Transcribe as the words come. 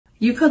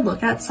You could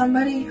look at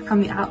somebody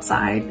from the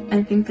outside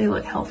and think they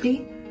look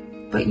healthy,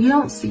 but you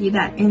don't see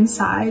that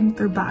inside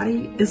their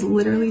body is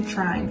literally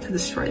trying to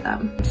destroy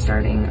them. I'm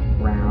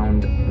starting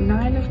round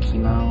 9 of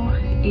chemo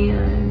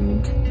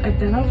and I've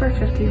been over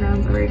 50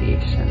 rounds of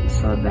radiation,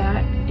 so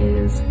that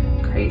is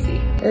crazy.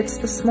 It's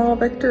the small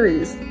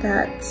victories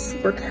that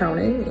we're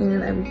counting,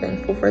 and I'm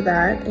thankful for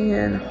that,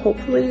 and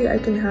hopefully I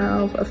can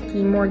have a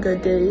few more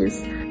good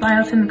days.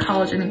 Biotin,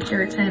 collagen, and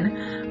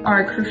keratin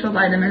are crucial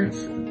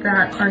vitamins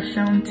that are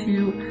shown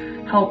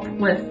to help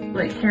with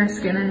like hair,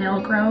 skin, and nail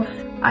growth.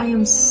 I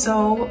am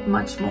so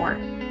much more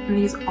than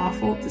these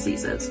awful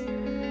diseases,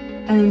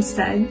 and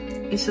instead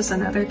it's just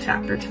another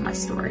chapter to my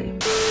story.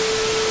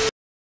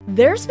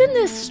 There's been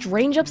this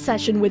strange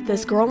obsession with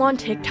this girl on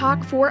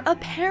TikTok for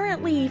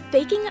apparently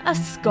faking a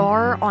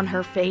scar on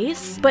her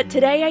face, but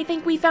today I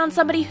think we found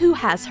somebody who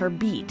has her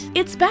beat.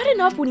 It's bad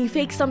enough when you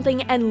fake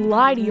something and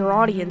lie to your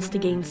audience to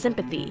gain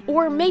sympathy,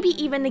 or maybe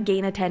even to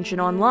gain attention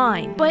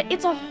online, but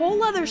it's a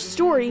whole other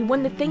story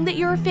when the thing that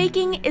you're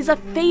faking is a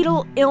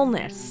fatal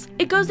illness.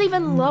 It goes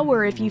even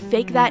lower if you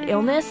fake that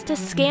illness to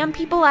scam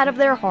people out of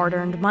their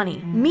hard-earned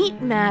money.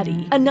 Meet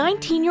Maddie, a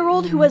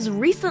 19-year-old who has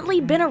recently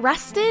been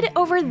arrested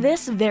over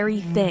this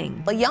very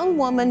thing. A young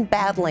woman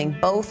battling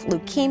both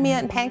leukemia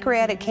and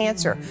pancreatic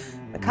cancer.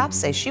 The cops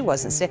say she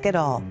wasn't sick at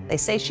all. They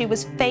say she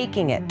was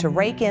faking it to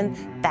rake in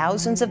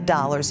thousands of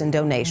dollars in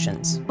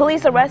donations.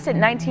 Police arrested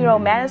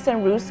 19-year-old Maddie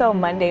Russo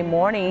Monday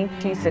morning.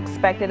 She's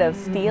suspected of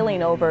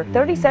stealing over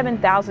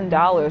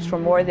 $37,000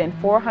 from more than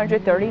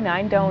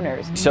 439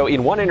 donors. So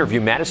in one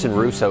interview, Maddie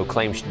Russo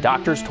claims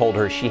doctors told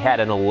her she had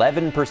an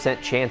 11%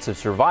 chance of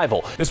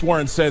survival. This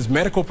warrant says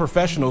medical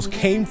professionals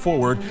came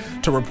forward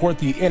to report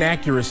the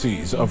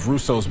inaccuracies of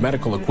Russo's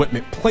medical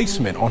equipment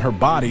placement on her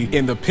body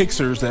in the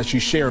pictures that she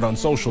shared on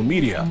social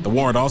media. The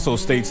warrant also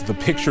states the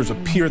pictures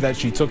appear that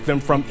she took them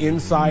from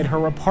inside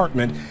her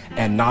apartment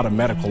and not a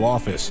medical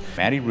office.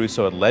 Maddie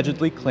Russo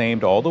allegedly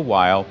claimed all the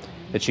while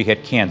that she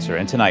had cancer.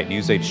 And tonight,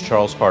 News 8's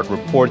Charles Hart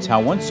reports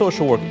how one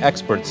social work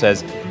expert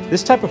says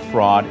this type of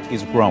fraud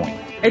is growing.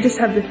 I just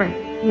have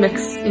different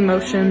mixed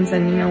emotions,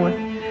 and with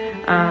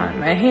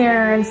my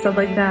hair and stuff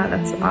like that,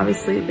 that's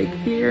obviously a big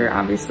fear.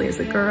 Obviously, as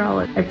a girl,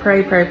 I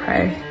pray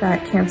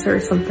that cancer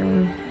is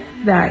something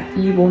that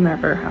you will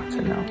never have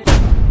to know.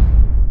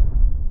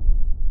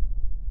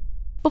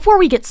 Before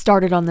we get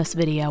started on this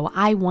video,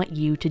 I want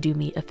you to do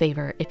me a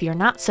favor. If you're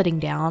not sitting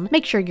down,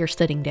 make sure you're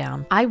sitting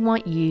down. I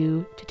want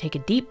you to take a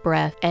deep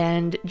breath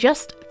and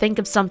just think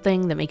of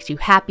something that makes you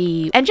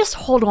happy and just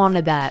hold on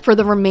to that for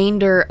the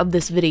remainder of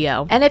this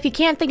video. And if you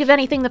can't think of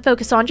anything to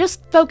focus on,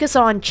 just focus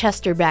on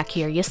Chester back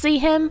here. You see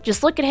him?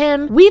 Just look at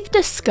him. We've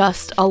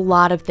discussed a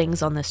lot of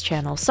things on this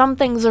channel. Some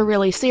things are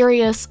really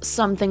serious,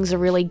 some things are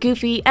really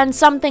goofy, and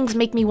some things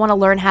make me want to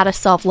learn how to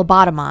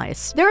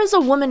self-lobotomize. There is a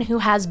woman who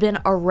has been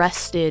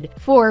arrested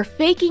for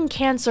faking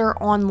cancer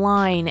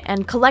online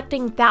and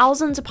collecting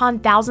thousands upon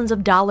thousands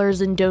of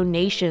dollars in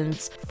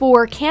donations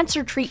for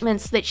cancer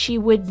treatments that she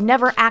would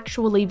never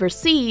actually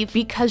receive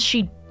because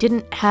she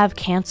didn't have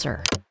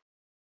cancer.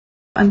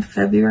 On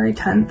February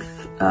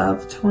 10th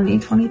of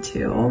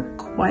 2022,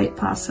 quite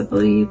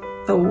possibly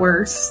the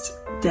worst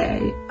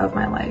day of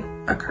my life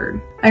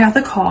occurred. I got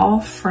the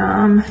call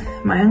from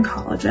my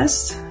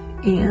oncologist,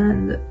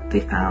 and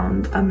they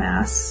found a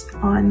mass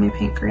on my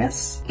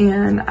pancreas,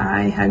 and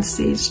I had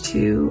stage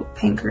 2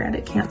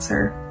 pancreatic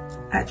cancer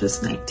at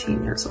just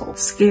 19 years old.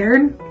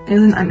 Scared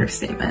is an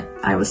understatement.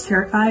 I was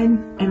terrified,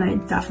 and I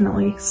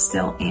definitely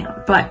still am.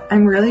 But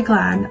I'm really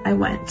glad I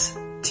went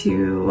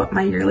to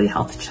my yearly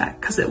health check,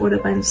 because it would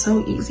have been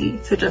so easy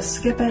to just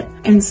skip it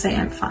and say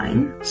I'm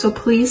fine. So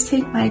please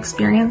take my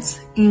experience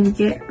and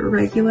get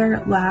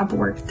regular lab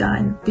work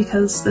done,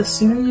 because the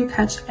sooner you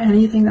catch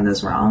anything that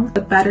is wrong,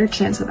 the better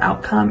chance of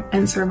outcome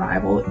and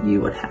survival you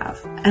would have.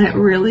 And it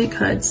really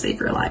could save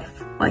your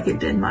life, like it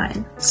did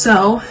mine.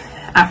 So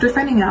after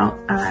finding out,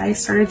 I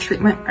started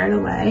treatment right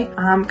away,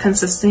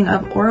 consisting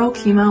of oral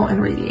chemo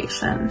and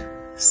radiation.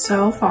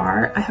 So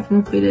far, I have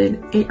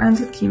completed 8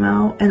 rounds of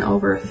chemo and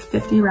over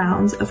 50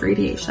 rounds of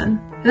radiation.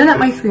 And then at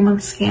my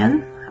 3-month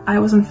scan, I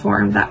was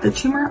informed that the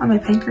tumor on my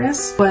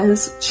pancreas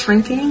was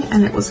shrinking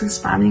and it was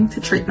responding to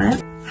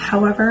treatment.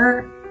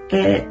 However,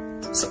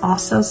 it's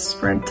also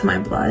spread to my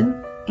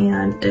blood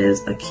and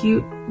is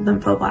acute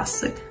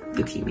lymphoblastic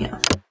leukemia.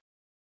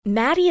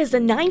 Maddie is a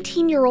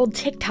 19-year-old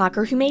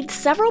TikToker who made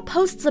several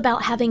posts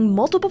about having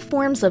multiple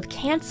forms of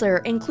cancer,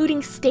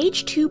 including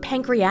stage 2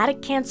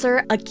 pancreatic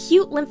cancer,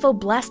 acute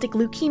lymphoblastic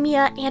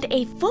leukemia, and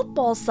a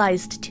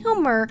football-sized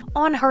tumor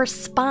on her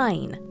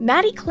spine.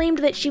 Maddie claimed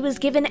that she was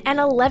given an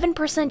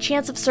 11%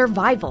 chance of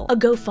survival. A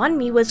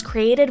GoFundMe was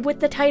created with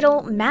the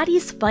title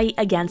Maddie's Fight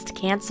Against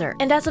Cancer,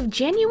 and as of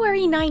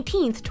January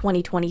 19th,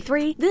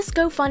 2023, this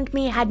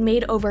GoFundMe had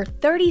made over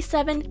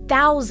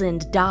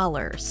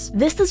 $37,000.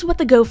 This is what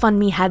the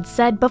GoFundMe had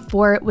said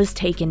before it was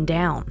taken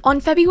down.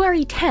 On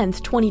February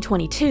 10th,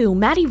 2022,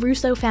 Maddie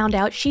Russo found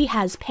out she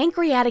has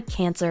pancreatic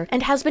cancer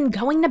and has been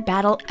going to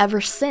battle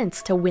ever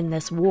since to win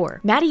this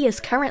war. Maddie is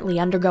currently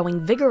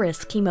undergoing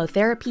vigorous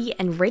chemotherapy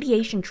and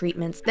radiation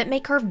treatments that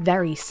make her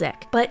very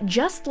sick. But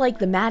just like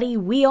the Maddie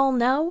we all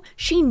know,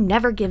 she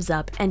never gives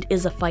up and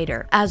is a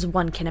fighter. As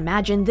one can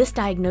imagine, this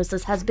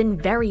diagnosis has been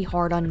very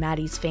hard on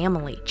Maddie's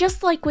family.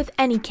 Just like with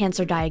any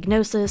cancer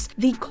diagnosis,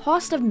 the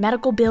cost of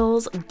medical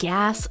bills,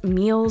 gas,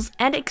 meals,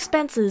 and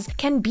expenses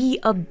can be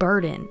a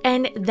burden,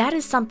 and that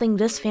is something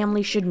this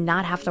family should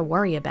not have to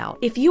worry about.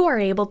 If you are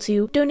able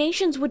to,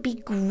 donations would be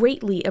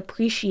greatly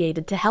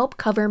appreciated to help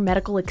cover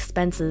medical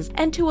expenses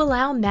and to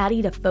allow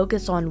Maddie to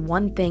focus on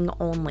one thing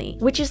only,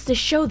 which is to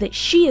show that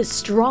she is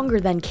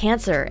stronger than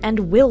cancer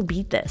and will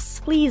beat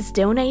this. Please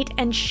donate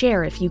and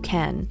share if you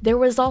can. There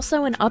was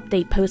also an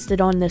update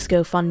posted on this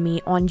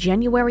GoFundMe on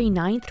January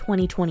 9th,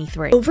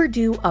 2023.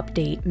 Overdue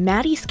update: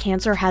 Maddie's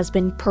cancer has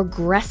been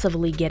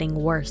progressively getting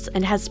worse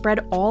and has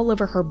spread all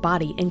over her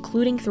body,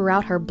 including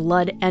throughout her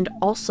blood and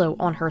also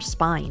on her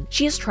spine.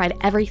 She has tried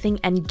everything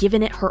and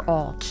given it her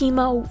all.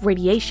 Chemo,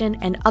 radiation,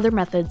 and other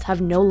methods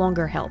have no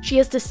longer helped. She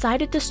has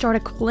decided to start a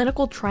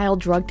clinical trial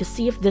drug to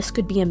see if this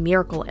could be a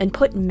miracle and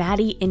put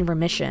Maddie in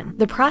remission.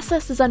 The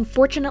process is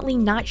unfortunately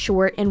not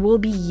short and will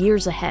be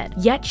years ahead,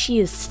 yet she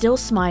is still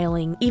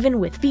smiling, even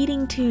with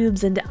feeding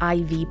tubes and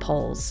IV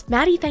poles.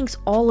 Maddie thanks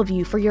all of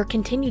you for your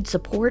continued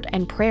support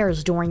and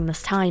prayers during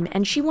this time,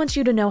 and she wants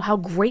you to know how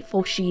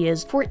grateful she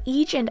is for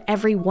each and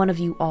every one of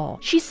you all.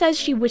 She says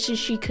she wishes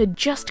she could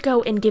just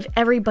go and give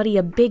everybody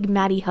a big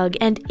Maddie hug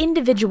and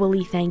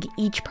individually thank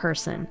each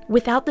person.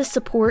 Without this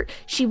support,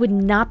 she would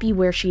not be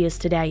where she is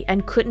today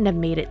and couldn't have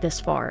made it this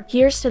far.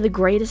 Here's to the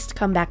greatest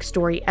comeback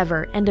story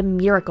ever and a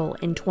miracle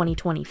in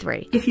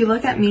 2023. If you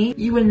look at me,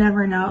 you would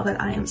never know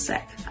that I am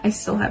sick. I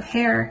still have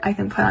hair, I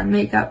can put on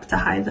makeup to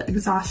hide the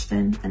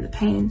exhaustion and the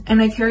pain,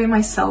 and I carry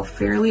myself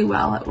fairly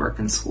well at work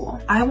and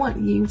school. I want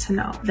you to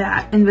know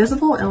that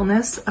invisible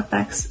illness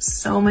affects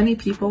so many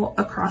people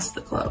across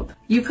the globe.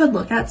 You could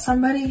look at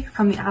somebody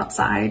from the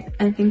outside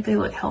and think they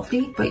look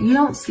healthy, but you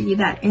don't see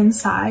that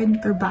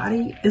inside their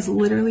body is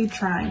literally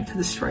trying to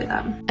destroy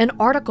them. An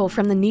article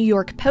from the New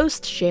York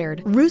Post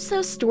shared,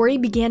 Russo's story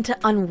began to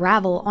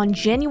unravel on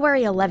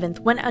January 11th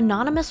when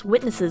anonymous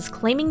witnesses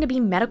claiming to be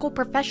medical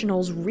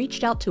professionals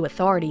reached out to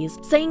authorities,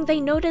 saying they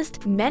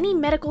noticed many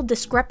medical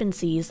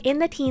discrepancies in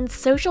the teen's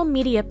social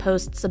media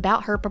posts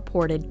about her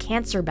purported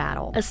cancer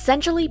battle.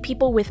 Essentially,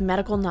 people with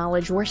medical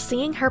knowledge were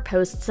seeing her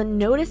posts and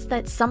noticed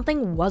that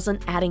something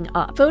wasn't adding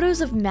up.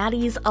 Photos of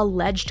Maddie's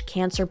alleged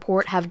cancer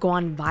port have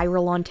gone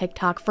viral on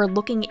TikTok for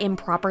looking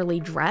improperly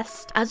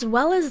dressed, as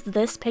well as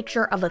this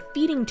picture of a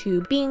feeding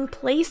tube being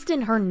placed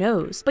in her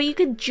nose, but you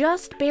could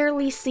just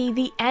barely see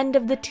the end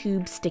of the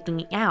tube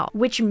sticking out,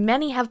 which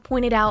many have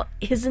pointed out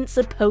isn't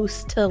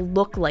supposed to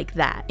look like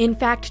that. In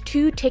fact,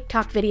 2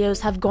 TikTok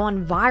videos have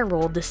gone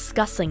viral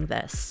discussing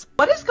this.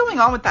 What is going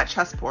on with that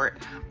chest port?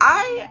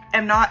 I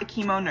am not a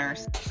chemo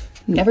nurse.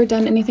 Never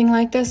done anything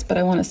like this, but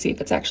I want to see if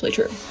it's actually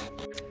true.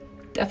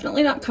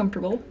 Definitely not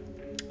comfortable,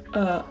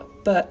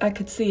 but I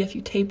could see if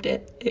you taped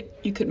it,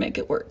 you could make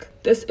it work.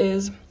 This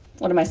is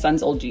one of my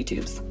son's old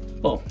G-tubes.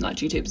 Well, not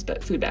G-tubes,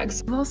 but food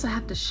bags. You also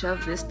have to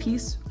shove this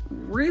piece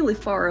really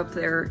far up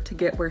there to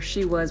get where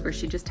she was, where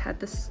she just had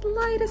the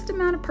slightest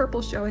amount of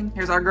purple showing.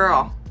 Here's our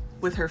girl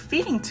with her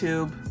feeding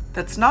tube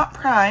that's not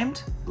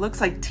primed,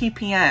 looks like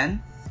TPN.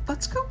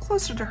 Let's go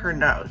closer to her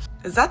nose.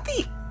 Is that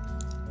the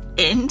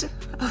end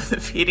of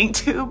the feeding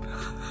tube?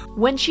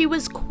 When she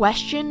was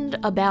questioned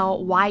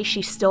about why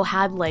she still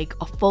had like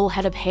a full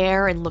head of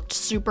hair and looked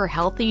super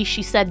healthy,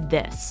 she said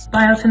this.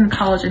 Biotin,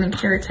 collagen, and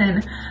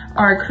keratin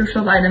are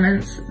crucial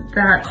vitamins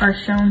that are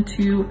shown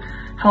to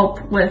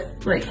help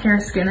with like hair,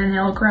 skin, and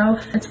nail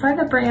growth. It's by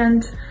the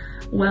brand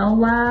Well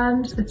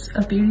Labs. It's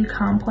a beauty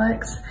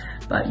complex,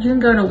 but you can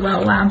go to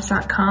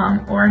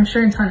welllabs.com, or I'm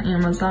sure it's on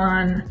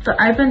Amazon.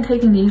 But I've been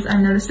taking these, I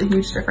noticed a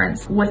huge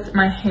difference with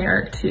my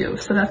hair too.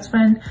 So that's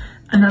been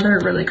another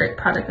really great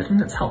product I think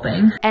that's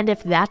helping. And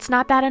if that's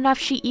not bad enough,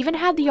 she even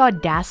had the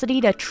audacity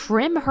to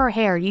trim her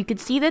hair. You could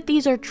see that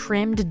these are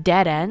trimmed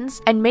dead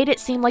ends and made it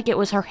seem like it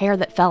was her hair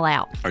that fell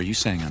out. Are you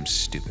saying I'm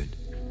stupid?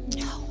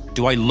 No.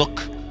 Do I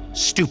look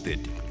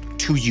stupid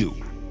to you?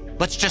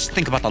 Let's just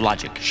think about the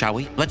logic, shall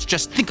we? Let's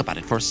just think about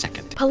it for a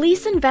second.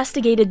 Police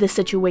investigated the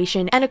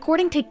situation, and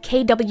according to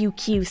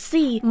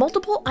KWQC,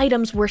 multiple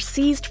items were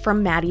seized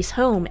from Maddie's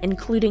home,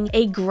 including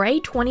a gray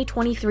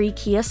 2023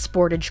 Kia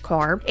Sportage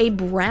car, a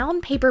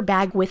brown paper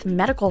bag with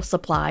medical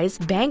supplies,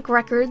 bank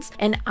records,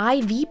 an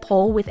IV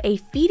pole with a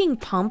feeding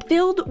pump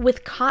filled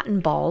with cotton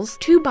balls,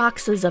 2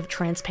 boxes of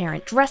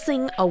transparent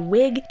dressing, a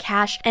wig,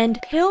 cash, and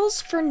pills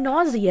for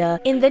nausea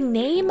in the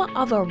name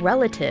of a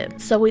relative,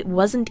 so it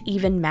wasn't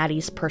even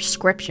Maddie's prescription.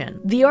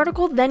 The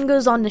article then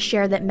goes on to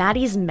share that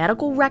Maddie's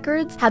medical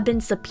records have been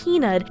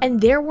subpoenaed,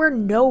 and there were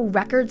no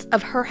records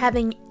of her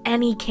having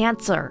any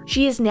cancer.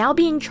 She is now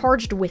being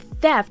charged with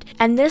theft,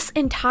 and this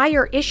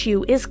entire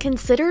issue is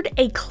considered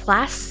a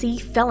Class C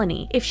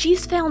felony. If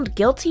she's found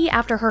guilty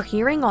after her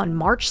hearing on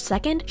March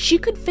 2nd, she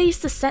could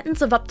face a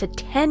sentence of up to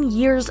 10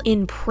 years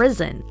in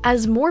prison.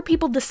 As more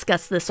people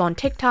discuss this on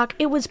TikTok,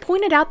 it was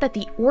pointed out that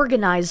the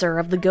organizer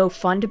of the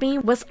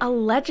GoFundMe was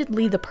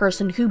allegedly the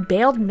person who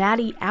bailed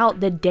Maddie out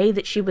the day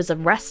that she was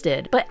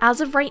arrested. But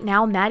as of right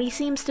now, Maddie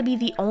seems to be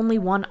the only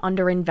one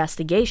under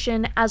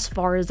investigation as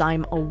far as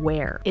I'm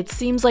aware. It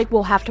seems like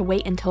we'll have to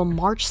wait until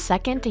March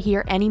 2nd to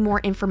hear any more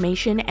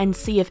information and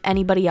see if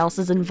anybody else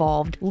is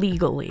involved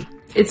legally.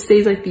 It's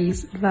days like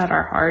these that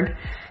are hard,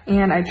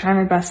 and I try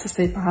my best to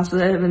stay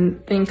positive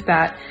and think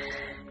that,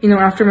 you know,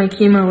 after my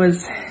chemo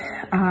was,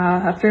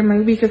 after my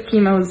week of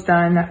chemo is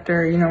done,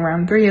 after, you know,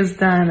 round 3 is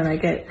done, and I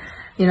get,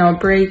 you know, a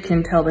break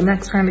until the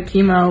next round of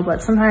chemo.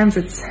 But sometimes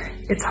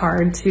it's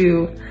hard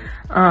to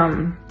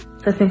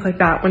think like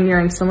that when you're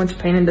in so much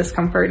pain and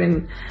discomfort,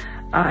 and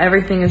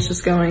everything is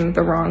just going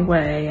the wrong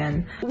way.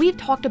 And we've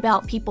talked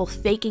about people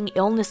faking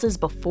illnesses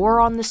before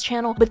on this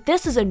channel, but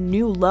this is a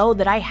new low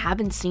that I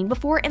haven't seen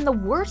before. And the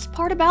worst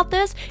part about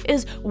this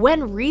is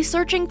when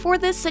researching for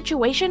this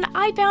situation,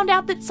 I found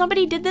out that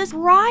somebody did this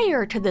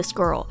prior to this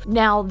girl.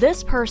 Now,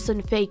 this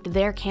person faked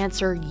their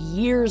cancer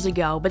years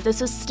ago, but this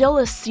is still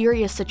a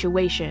serious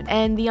situation.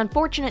 And the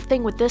unfortunate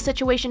thing with this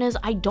situation is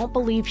I don't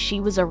believe she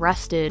was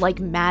arrested like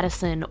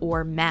Madison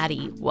or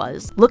Maddie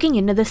was. Looking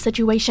into this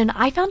situation,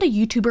 I found a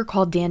YouTuber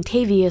called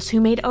Dantavius who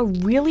made a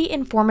really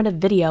informative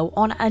video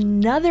on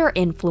another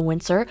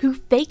influencer who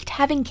faked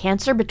having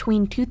cancer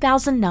between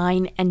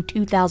 2009 and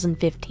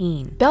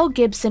 2015. Belle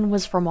Gibson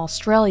was from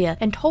Australia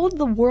and told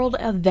the world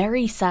a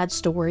very sad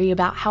story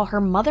about how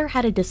her mother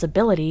had a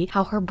disability,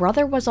 how her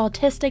brother was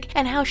autistic,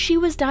 and how she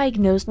was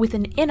diagnosed with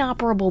an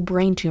inoperable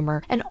brain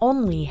tumor and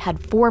only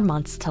had 4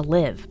 months to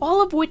live.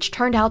 All of which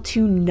turned out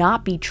to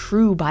not be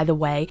true, by the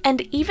way,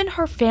 and even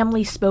her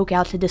family spoke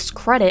out to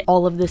discredit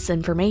all of this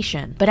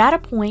information. But at a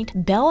point,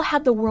 Belle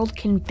had the world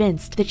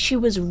convinced that she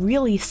was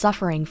really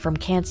suffering from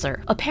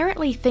cancer.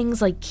 Apparently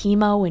things like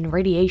chemo and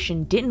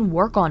radiation didn't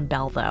work on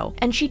Belle though,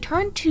 and she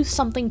turned to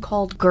something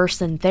called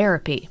Gerson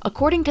therapy.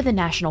 According to the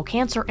National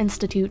Cancer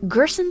Institute,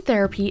 Gerson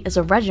therapy is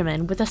a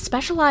regimen with a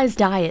specialized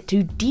diet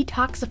to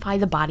detoxify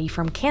the body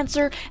from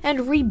cancer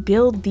and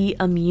rebuild the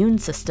immune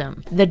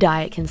system. The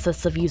diet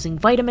consists of using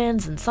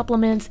vitamins and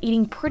supplements,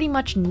 eating pretty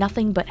much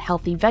nothing but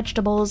healthy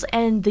vegetables,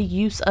 and the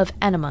use of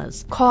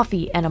enemas.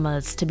 Coffee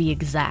enemas to be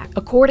exact.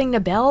 According to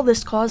Belle,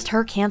 this caused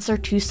her cancer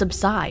to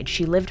subside.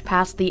 She lived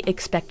past the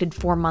expected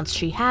 4 months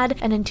she had,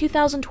 and in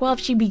 2012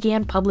 she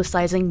began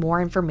publicizing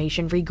more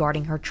information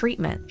regarding her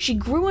treatment. She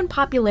grew in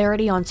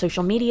popularity on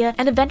social media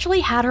and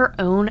eventually had her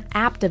own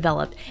app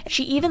developed.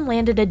 She even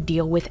landed a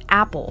deal with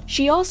Apple.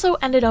 She also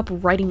ended up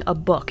writing a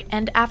book,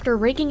 and after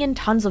raking in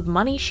tons of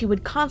money, she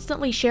would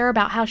constantly share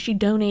about how she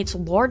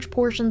donates large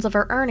portions of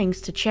her earnings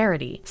to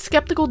charity.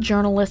 Skeptical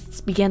journalists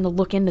began to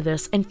look into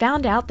this and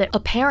found out that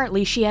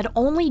apparently she had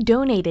only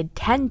donated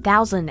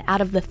 $10,000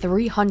 out of the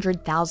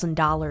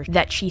 $300,000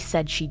 that she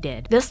said she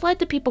did. This led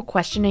to people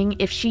questioning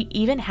if she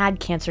even had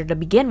cancer to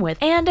begin with,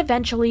 and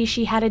eventually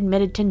she had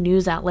admitted to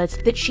news outlets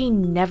that she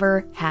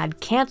never had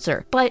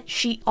cancer, but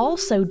she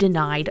also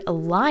denied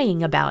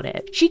lying about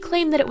it. She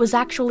claimed that it was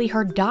actually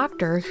her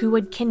doctor who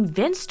had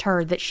convinced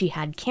her that she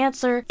had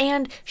cancer,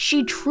 and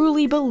she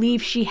truly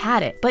believed she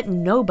had it, but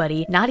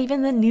nobody, not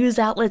even the news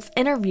outlets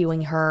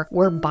interviewing her,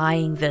 were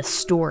buying this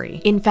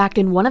story. In fact,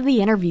 in one of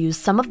the interviews,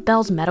 some of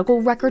Belle's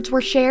medical records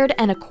were shared,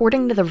 and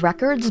according to the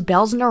records,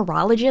 Belle's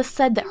neurologist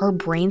said that her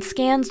brain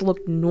scans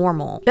looked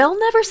normal. Belle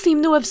never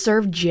seemed to have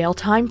served jail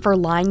time for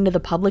lying to the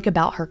public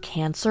about her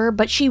cancer,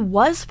 but she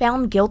was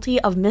found guilty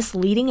of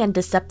misleading and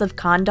deceptive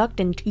conduct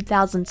in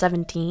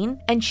 2017,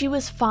 and she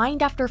was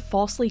fined after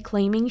falsely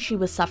claiming she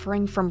was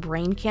suffering from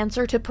brain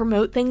cancer to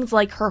promote things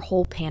like her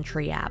whole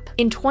pantry app.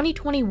 In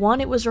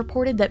 2021, it was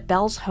reported that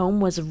Belle's home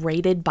was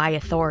raided by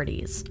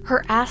authorities.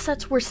 Her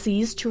assets were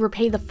seized to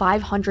repay the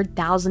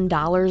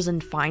 $500,000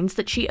 in fines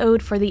that she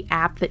owed for the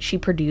app that she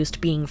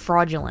produced being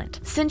fraudulent.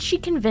 Since she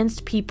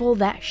convinced people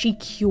that she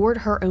cured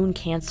her own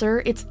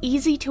cancer, it's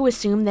easy to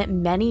assume that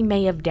many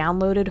may have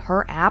downloaded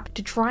her app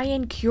to try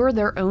and cure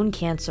their own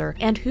cancer,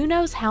 and who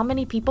knows how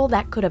many people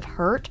that could have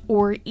hurt,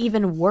 or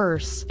even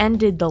worse,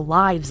 ended the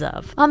lives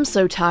of. I'm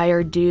so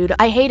tired, dude.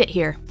 I hate it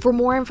here. For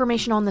more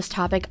information on this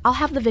topic, I'll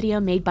have the video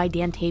made by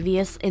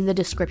Dantavius in the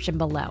description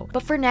below.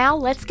 But for now,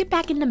 let's get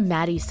back into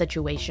Maddie's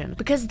situation,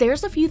 because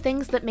there's a few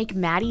things that make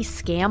Maddie's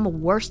scam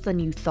worse than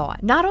you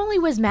thought. Not only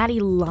was Maddie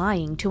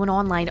lying to an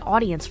online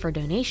audience for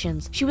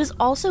donations, she was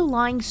also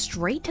lying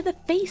straight to the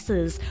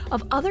faces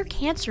of other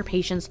cancer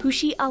patients who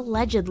she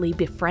allegedly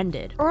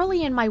befriended.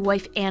 Early in my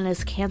wife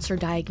Anna's cancer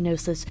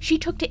diagnosis, she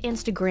took to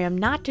Instagram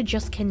not to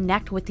just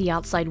connect with the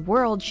outside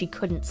world she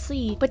couldn't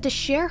see, but to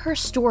share her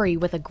story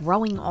with a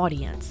growing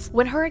audience.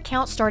 When her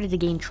account started to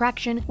gain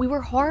traction, we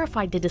were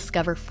horrified to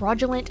discover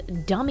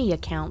fraudulent dummy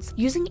accounts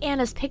using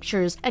Anna's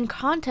pictures and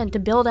content to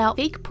build out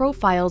fake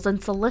profiles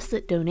and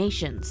solicit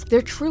donations.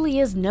 There truly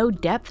is no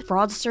depth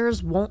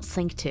fraudsters won't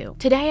sink to.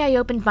 Today I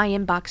opened my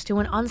inbox to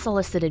an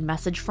unsolicited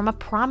message from a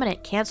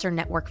prominent Cancer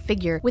Network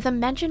figure with a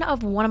mention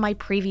of one of my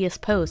previous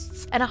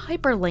posts and a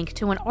hyperlink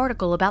to an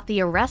article about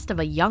the arrest of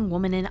a young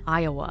woman in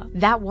Iowa.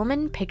 That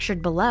woman,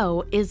 pictured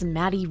below, is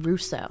Maddie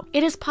Russo.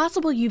 It is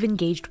possible you've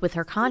engaged with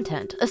her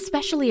content,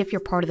 especially if you're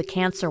part of the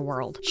cancer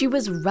world. She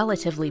was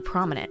relatively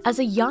prominent as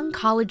a young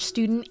college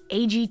student,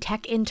 AG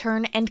tech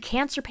intern, and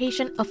cancer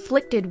patient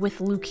afflicted with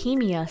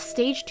leukemia,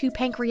 stage 2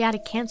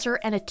 pancreatic cancer,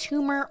 and a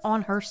tumor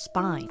on her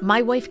spine.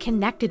 My wife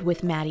connected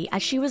with Maddie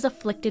as she was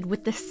afflicted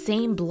with the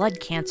same blood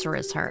cancer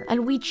as her,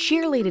 and we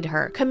cheerleaded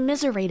her,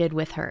 commiserated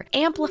with her,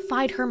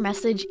 amplified her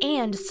message,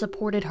 and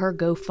supported her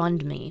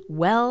GoFundMe.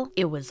 Well,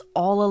 it was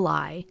all a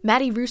lie.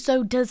 Maddie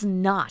Russo does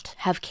not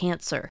have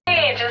cancer.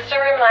 Hey, just a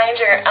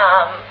reminder,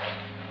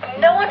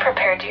 no one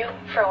prepared you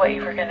for what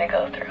you were gonna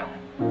go through.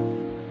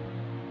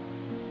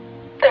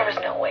 There was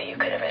no way you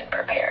could have been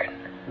prepared.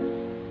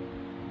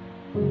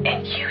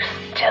 And you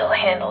still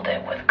handled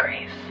it with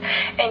grace.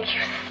 And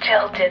you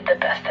still did the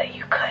best that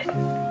you could.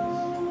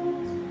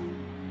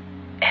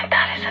 And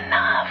that is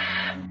enough.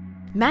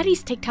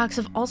 Maddie's TikToks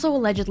have also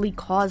allegedly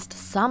caused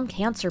some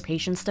cancer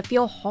patients to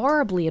feel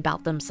horribly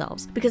about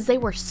themselves because they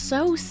were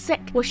so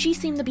sick, while she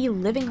seemed to be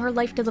living her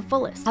life to the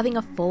fullest, having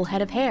a full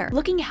head of hair,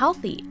 looking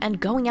healthy, and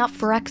going out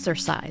for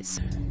exercise.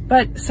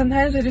 But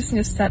sometimes I just need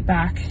to step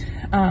back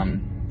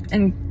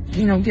and,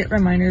 you know, get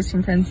reminders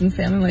from friends and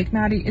family like,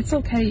 Maddie, it's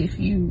okay if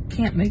you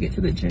can't make it to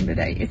the gym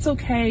today. It's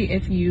okay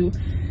if you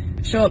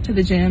show up to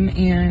the gym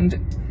and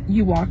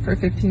you walk for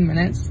 15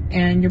 minutes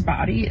and your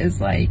body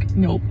is like,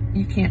 nope,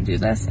 you can't do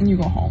this, and you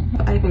go home.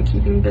 I've been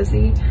keeping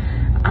busy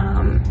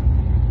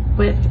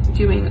with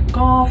doing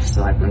golf,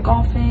 so I've been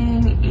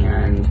golfing,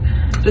 and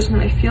just when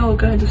I feel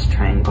good, just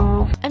try and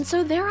golf. And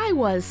so there I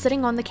was,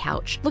 sitting on the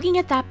couch, looking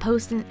at that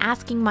post and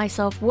asking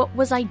myself, what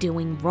was I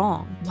doing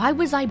wrong? Why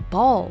was I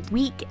bald,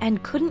 weak,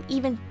 and couldn't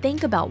even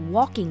think about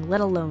walking,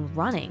 let alone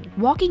running?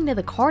 Walking to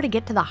the car to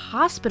get to the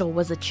hospital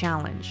was a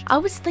challenge. I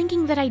was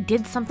thinking that I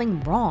did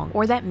something wrong,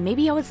 or that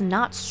maybe I was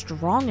not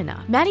strong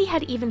enough. Maddie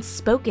had even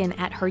spoken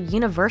at her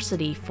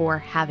university for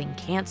having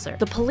cancer.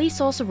 The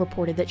police also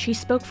reported that she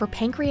spoke for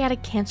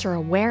pancreatic cancer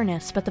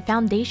awareness, but the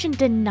foundation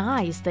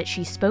denies that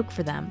she spoke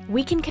for them.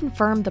 We can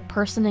confirm the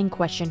person in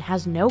question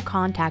has no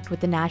contact with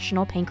the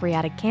National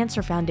Pancreatic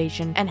Cancer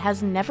Foundation and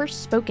has never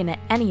spoken at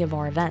any of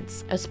our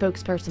events, a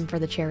spokesperson for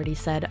the charity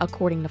said,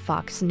 according to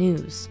Fox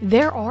News.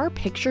 There are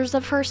pictures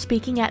of her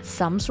speaking at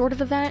some sort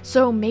of event,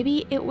 so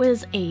maybe it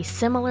was a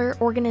similar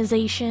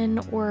organization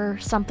or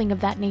something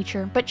of that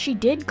nature, but she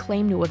did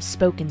claim to have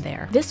spoken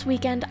there. This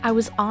weekend, I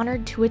was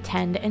honored to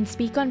attend and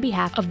speak on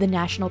behalf of the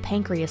National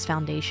Pancreas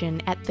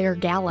Foundation at their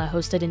gala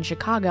hosted in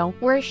Chicago,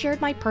 where I shared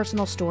my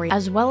personal story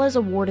as well as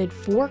awarded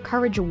 4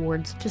 Courage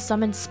Awards to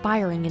some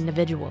inspiring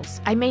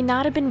individuals. I may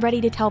not have been ready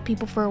to tell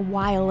people for a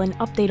while an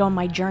update on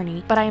my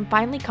journey, but I am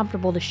finally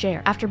comfortable to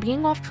share. After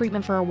being off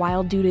treatment for a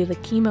while due to the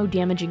chemo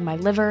damaging my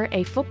liver,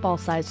 a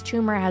football-sized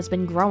tumor has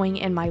been growing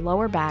in my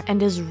lower back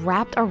and is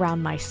wrapped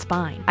around my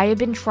spine. I have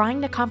been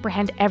trying to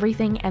comprehend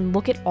everything and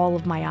look at all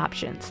of my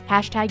options.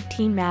 Hashtag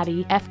Team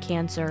Maddie, F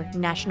Cancer,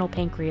 National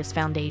Pancreas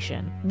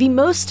Foundation. The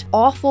most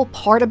awful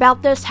part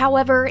about this,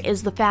 however,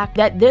 is the fact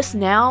that this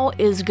now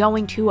is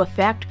going to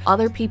affect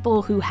other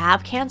people who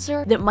have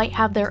cancer that might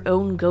have their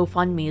own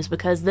GoFundMes,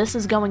 because this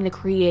is going to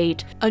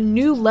create a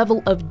new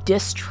level of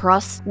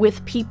distrust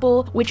with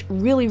people, which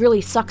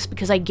really sucks,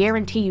 because I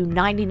guarantee you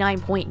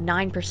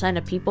 99.9%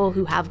 of people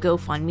who have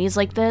GoFundMes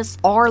like this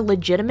are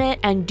legitimate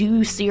and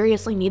do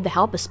seriously need the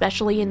help,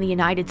 especially in the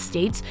United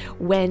States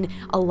when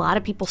a lot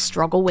of people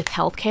struggle with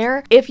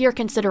healthcare. If you're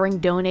considering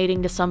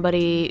donating to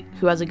somebody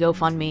who has a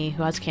GoFundMe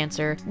who has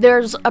cancer,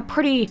 there's a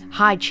pretty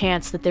high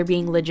chance that they're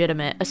being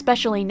legitimate,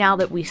 especially now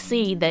that we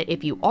see that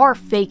if you are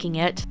faking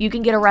it, you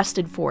can get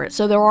arrested for it.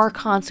 So there are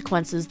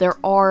consequences, there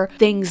are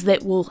things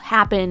that will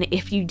happen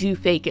if you do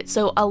fake it.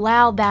 So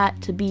allow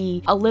that to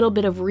be a little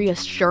bit of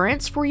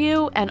reassurance for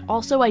you. And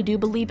also, I do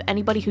believe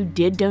anybody who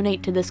did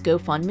donate to this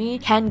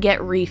GoFundMe can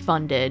get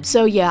refunded.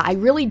 So yeah, I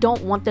really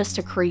don't want this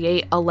to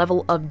create a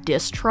level of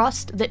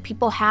distrust that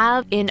people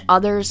have in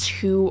others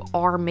who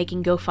are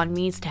making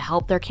GoFundMes to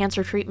help their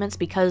cancer treatments,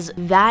 because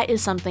that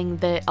is something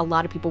that a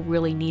lot of people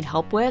really need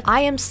help with.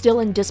 I am still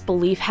in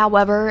disbelief,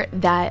 however,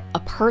 that a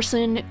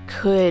person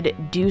could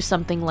do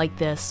something like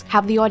this,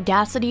 have the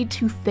audacity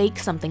to fake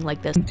something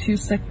like this. I'm too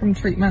sick from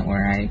treatment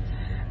where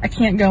I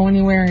can't go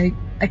anywhere.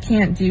 I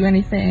can't do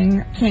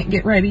anything, can't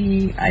get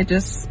ready. I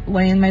just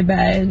lay in my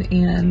bed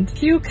and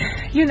puke,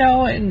 you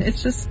know, and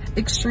it's just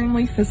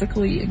extremely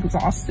physically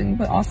exhausting,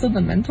 but also the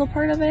mental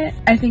part of it,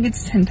 I think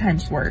it's 10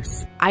 times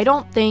worse. I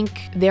don't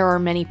think there are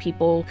many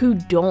people who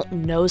don't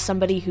know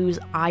somebody who's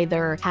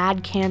either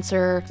had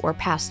cancer or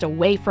passed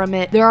away from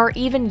it. There are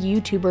even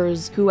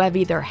YouTubers who have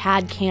either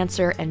had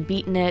cancer and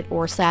beaten it,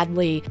 or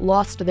sadly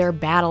lost their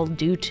battle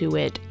due to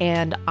it.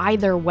 And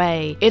either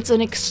way, it's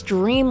an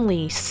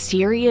extremely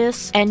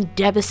serious and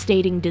devastating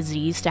devastating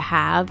disease to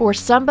have. For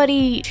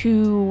somebody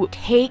to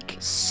take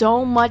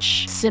so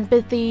much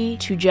sympathy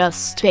to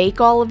just fake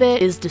all of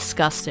it is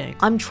disgusting.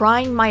 I'm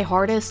trying my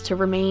hardest to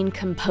remain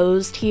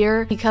composed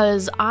here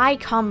because I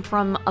come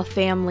from a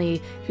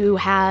family who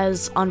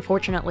has,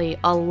 unfortunately,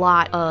 a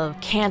lot of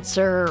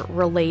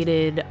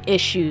cancer-related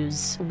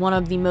issues. One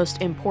of the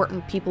most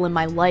important people in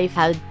my life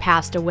had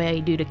passed away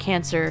due to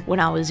cancer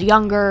when I was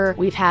younger.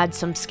 We've had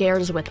some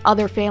scares with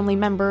other family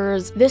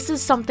members. This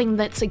is something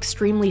that's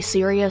extremely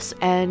serious,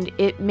 and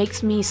it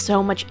makes me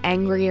so much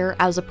angrier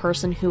as a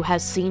person who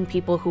has seen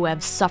people who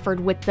have suffered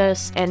with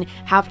this and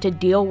have to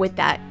deal with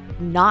that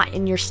knot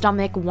in your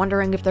stomach,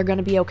 wondering if they're going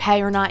to be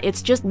okay or not.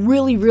 It's just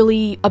really,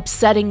 really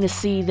upsetting to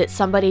see that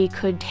somebody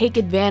could take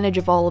advantage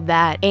of all of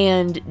that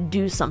and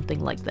do something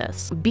like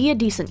this. Be a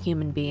decent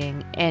human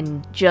being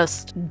and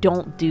just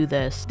don't do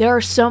this. There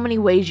are so many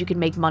ways you can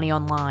make money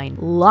online.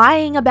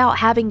 Lying about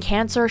having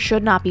cancer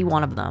should not be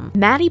one of them.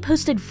 Maddie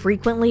posted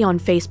frequently on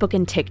Facebook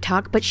and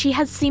TikTok, but she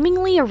has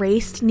seemingly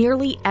erased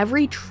nearly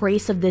every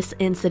trace of this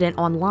incident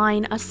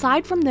online,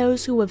 aside from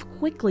those who have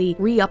quickly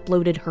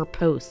re-uploaded her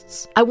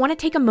posts. I want to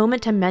take a moment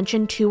to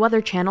mention two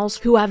other channels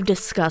who have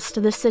discussed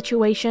this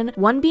situation,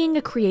 one being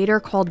a creator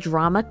called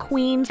Drama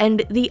Queens,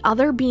 and the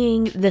other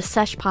being the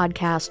Sesh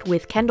Podcast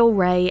with Kendall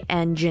Ray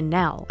and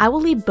Janelle. I will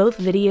leave both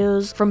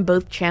videos from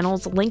both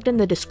channels linked in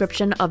the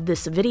description of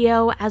this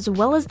video, as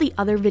well as the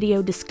other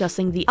video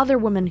discussing the other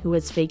woman who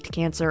has faked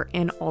cancer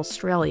in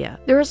Australia.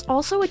 There is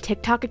also a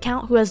TikTok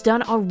account who has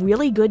done a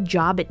really good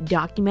job at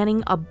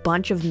documenting a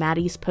bunch of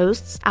Maddie's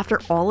posts after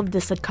all of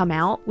this had come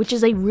out, which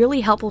is a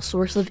really helpful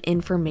source of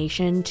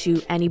information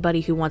to anybody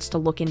who wants to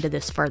look into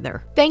this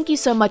further. Thank you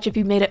so much if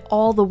you made it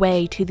all the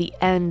way to the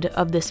end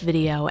of this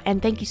video,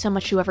 and thank you so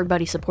much to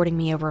everybody supporting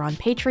me over on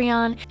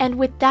Patreon. And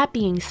with that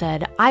being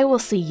said, I will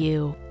see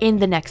you in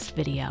the next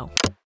video.